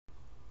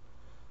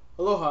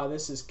Aloha,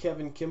 this is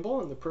Kevin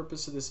Kimball, and the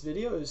purpose of this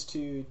video is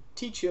to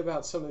teach you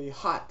about some of the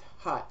hot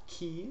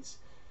keys,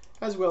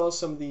 as well as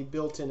some of the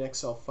built-in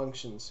Excel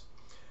functions.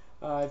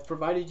 I've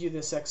provided you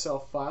this Excel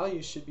file.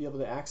 You should be able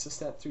to access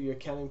that through your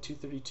Acct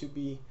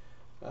 232B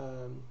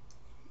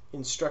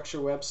instructor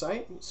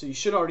website. So you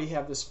should already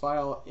have this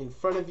file in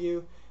front of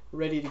you,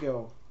 ready to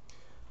go.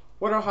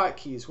 What are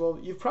hotkeys? Well,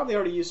 you've probably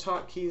already used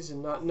hotkeys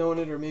and not known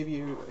it, or maybe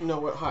you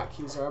know what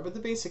hotkeys are, but the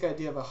basic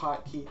idea of a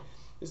hotkey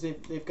is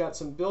they've got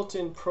some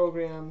built-in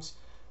programs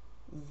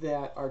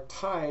that are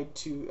tied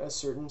to a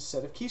certain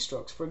set of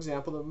keystrokes. For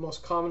example, the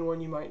most common one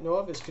you might know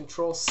of is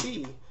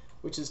Control-C,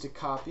 which is to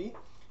copy.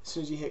 As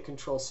soon as you hit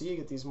Control-C, you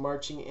get these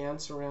marching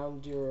ants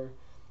around your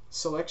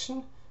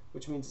selection,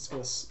 which means it's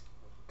going to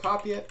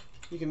copy it.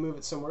 You can move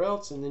it somewhere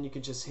else, and then you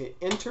can just hit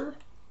Enter,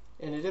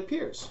 and it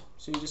appears.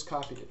 So you just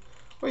copied it.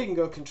 Or you can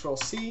go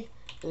Control-C,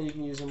 and then you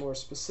can use a more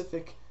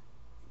specific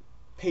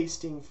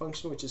pasting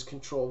function, which is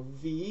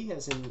Control-V,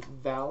 as in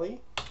valley,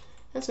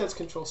 and so that's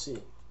Control-C.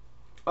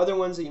 Other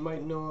ones that you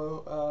might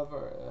know of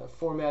are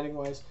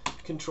formatting-wise,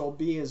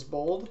 Control-B is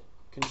bold,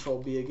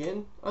 Control-B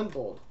again,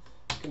 unbold,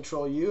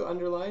 Control-U,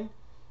 underline,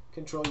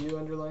 Control-U,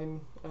 underline,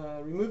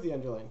 remove the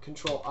underline,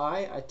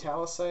 Control-I,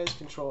 italicize,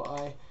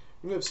 Control-I,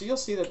 remove. So you'll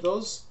see that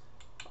those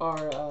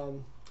are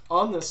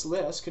on this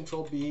list,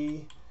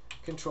 Control-B,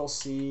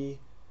 Control-C,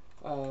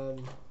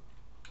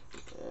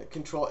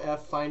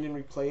 Control-F, find and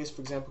replace.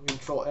 For example,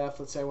 Control-F,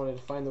 let's say I wanted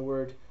to find the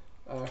word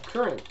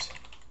current.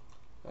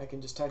 I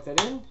can just type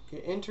that in,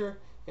 hit Enter,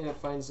 and it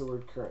finds the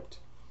word current.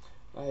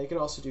 You can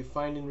also do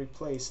find and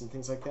replace and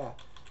things like that.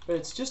 But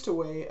it's just a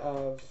way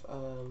of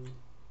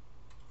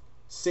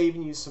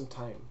saving you some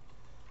time.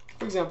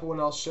 For example,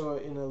 one I'll show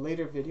in a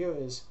later video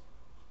is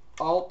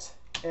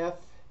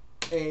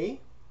Alt-F-A,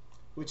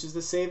 which is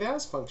the Save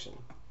As function.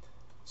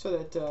 So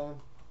that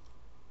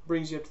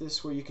brings you up to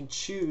this where you can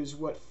choose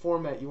what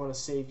format you want to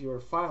save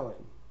your file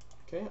in.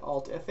 Okay,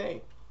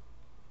 Alt-F-A.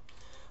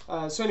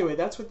 So anyway,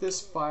 that's what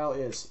this file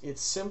is.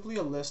 It's simply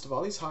a list of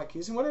all these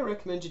hotkeys, and what I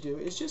recommend you do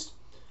is just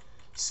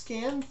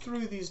scan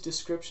through these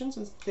descriptions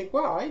and think,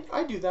 wow,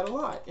 I do that a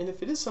lot. And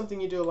if it is something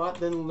you do a lot,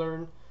 then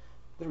learn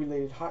the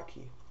related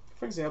hotkey.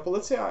 For example,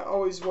 let's say I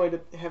always wind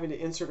up having to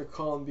insert a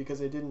column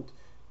because I didn't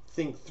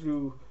think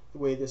through the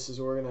way this is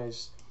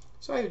organized.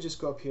 So I would just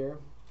go up here,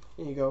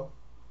 and you go.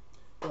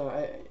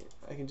 I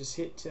can just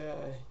hit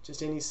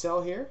just any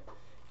cell here,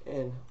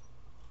 and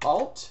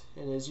Alt,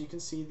 and as you can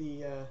see,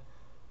 the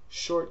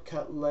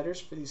shortcut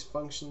letters for these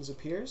functions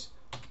appears,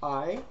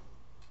 I,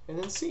 and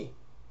then C.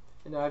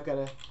 And now I've got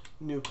a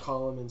new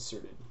column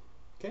inserted.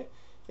 Okay.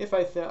 If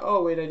I thought,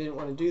 oh wait, I didn't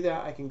want to do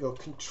that, I can go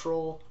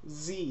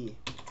Control-Z,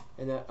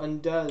 and that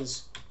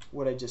undoes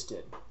what I just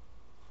did.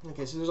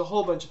 Okay, so there's a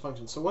whole bunch of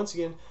functions. So once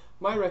again,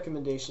 my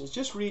recommendation is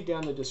just read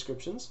down the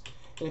descriptions,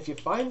 and if you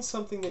find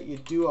something that you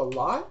do a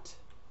lot,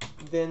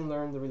 then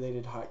learn the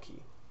related hotkey.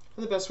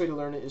 And the best way to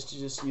learn it is to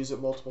just use it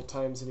multiple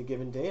times in a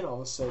given day, and all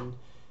of a sudden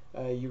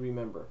you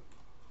remember.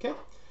 Okay,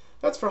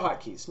 that's for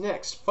hotkeys.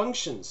 Next,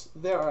 functions.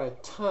 There are a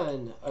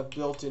ton of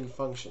built-in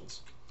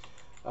functions.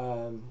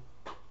 One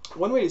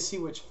way to see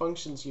which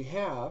functions you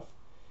have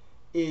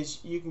is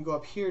you can go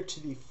up here to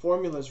the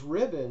formulas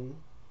ribbon,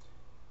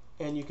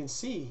 and you can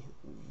see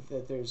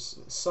that there's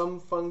sum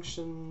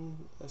function,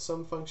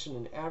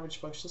 and average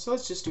function. So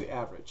let's just do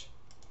average.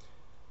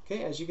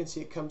 Okay, as you can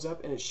see, it comes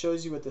up and it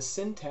shows you what the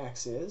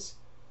syntax is.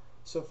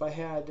 So if I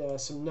had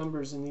some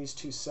numbers in these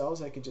two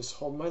cells, I could just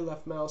hold my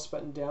left mouse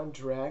button down,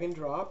 drag and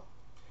drop,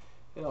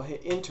 and I'll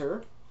hit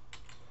Enter.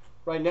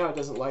 Right now it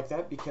doesn't like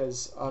that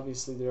because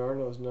obviously there are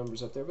no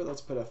numbers up there, but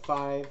let's put a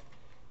 5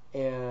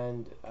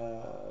 and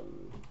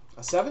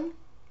a 7.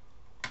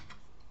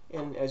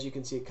 And as you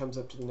can see, it comes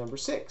up to the number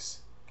 6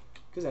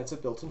 because that's a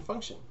built-in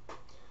function.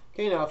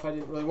 Okay, now if I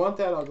didn't really want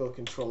that, I'll go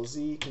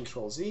Control-Z,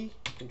 Control-Z,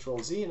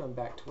 Control-Z, and I'm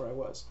back to where I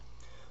was.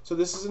 So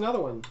this is another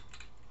one.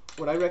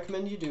 What I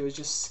recommend you do is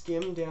just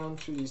skim down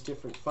through these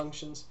different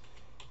functions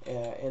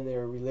and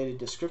their related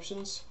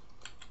descriptions.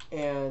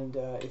 And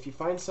if you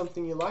find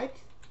something you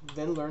like,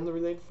 then learn the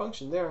related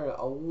function. There are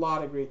a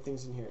lot of great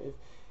things in here.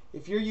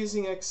 If you're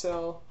using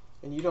Excel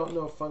and you don't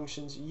know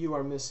functions, you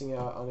are missing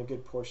out on a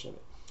good portion of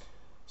it.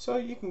 So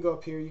you can go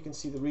up here, you can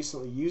see the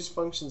recently used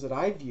functions that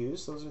I've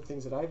used. Those are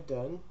things that I've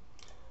done.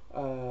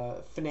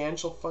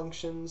 Financial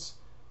functions.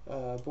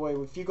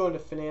 Boy, if you go into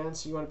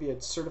finance, you want to be a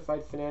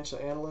certified financial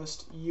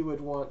analyst, you would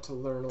want to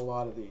learn a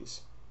lot of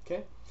these.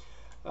 Okay.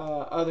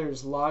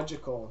 Others,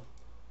 logical.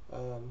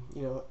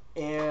 You know,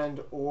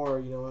 and or,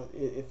 you know,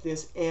 if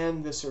this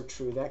and this are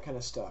true, that kind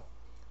of stuff.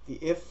 The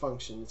if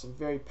function, it's a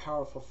very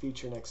powerful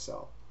feature in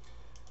Excel.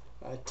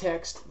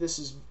 Text, this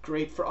is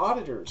great for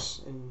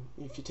auditors, and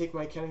if you take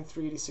my Accounting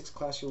 386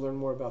 class, you'll learn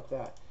more about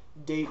that.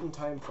 Date and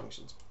time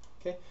functions.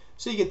 Okay,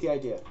 so you get the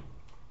idea.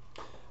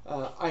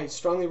 I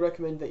strongly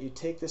recommend that you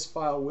take this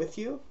file with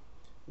you,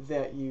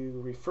 that you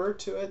refer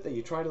to it, that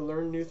you try to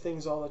learn new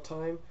things all the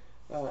time.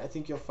 I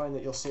think you'll find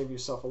that you'll save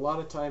yourself a lot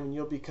of time, and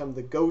you'll become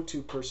the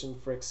go-to person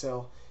for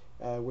Excel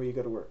where you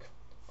go to work.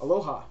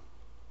 Aloha.